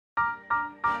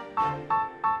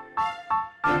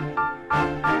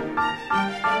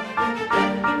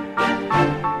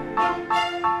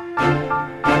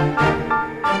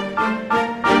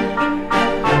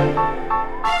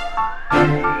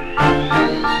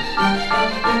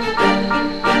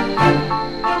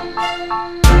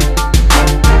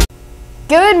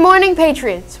Good morning,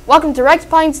 Patriots. Welcome to Rex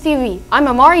Pines TV. I'm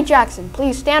Amari Jackson.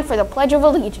 Please stand for the Pledge of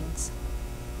Allegiance.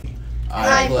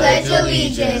 I pledge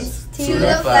allegiance to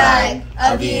the flag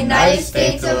of the United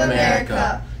States of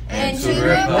America and to the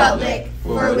republic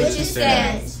for which it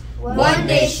stands, one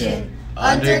nation,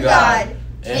 under God,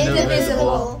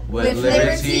 indivisible, with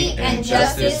liberty and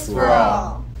justice for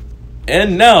all.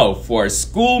 And now for our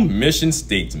school mission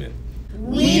statement.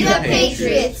 We the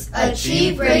Patriots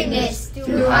achieve greatness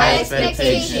through high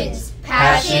expectations,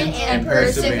 passion, and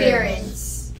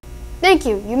perseverance. Thank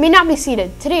you. You may not be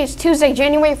seated. Today is Tuesday,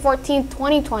 January 14th,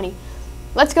 2020.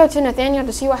 Let's go to Nathaniel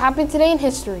to see what happened today in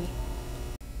history.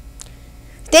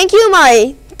 Thank you,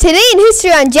 Amari. Today in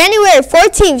history on January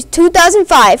 14th,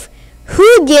 2005,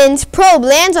 Huygens probe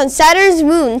lands on Saturn's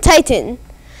moon, Titan.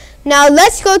 Now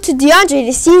let's go to DeAndre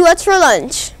to see what's for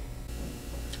lunch.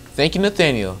 Thank you,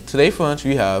 Nathaniel. Today for lunch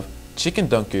we have chicken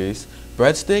dunkers,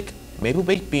 breadstick, maple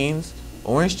baked beans,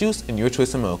 orange juice, and your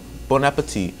choice of milk. Bon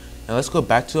appetit. Now let's go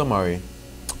back to Amari.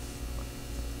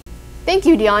 Thank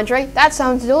you, DeAndre. That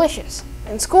sounds delicious.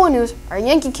 In school news, our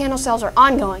Yankee candle sales are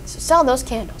ongoing, so sell those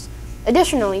candles.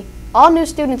 Additionally, all new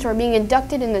students who are being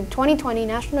inducted in the 2020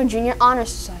 National Junior Honor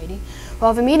Society will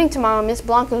have a meeting tomorrow in Ms.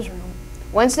 Blanco's room,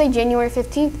 Wednesday, January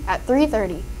 15th at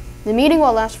 3:30. The meeting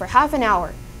will last for half an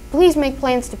hour. Please make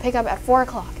plans to pick up at 4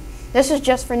 o'clock. This is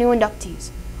just for new inductees.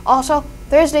 Also,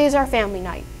 Thursday is our family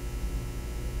night.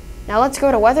 Now let's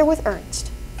go to weather with Ernst.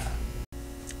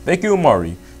 Thank you,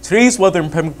 Amari. Today's weather in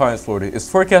Pembroke Pines, Florida is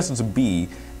forecasted to be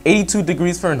 82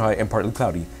 degrees Fahrenheit and partly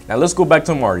cloudy. Now let's go back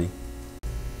to Amari.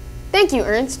 Thank you,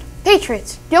 Ernst.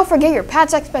 Patriots, don't forget your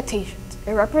PATS expectations.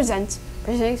 It represents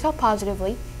presenting yourself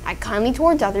positively, act kindly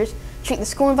towards others, treat the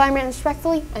school environment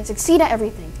respectfully, and succeed at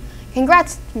everything.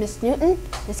 Congrats to Miss Newton,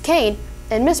 Miss Kane,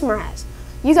 and Miss Mraz.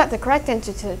 You got the correct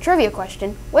answer to the trivia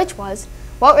question, which was,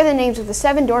 what were the names of the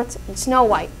 7 dwarfs in Snow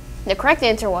White? The correct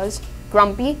answer was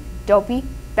Grumpy, Dopey,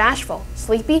 Bashful,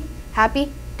 Sleepy,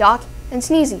 Happy, Doc, and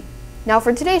Sneezy. Now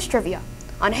for today's trivia.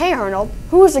 On Hey Arnold,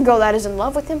 who is the girl that is in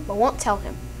love with him but won't tell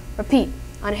him? Repeat.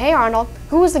 On Hey Arnold,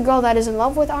 who is the girl that is in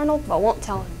love with Arnold but won't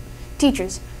tell him?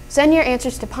 Teachers, send your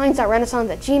answers to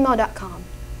pines.renaissance@gmail.com.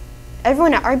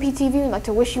 Everyone at RPTV would like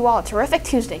to wish you all a terrific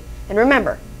Tuesday. And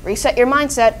remember, reset your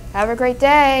mindset. Have a great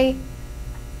day.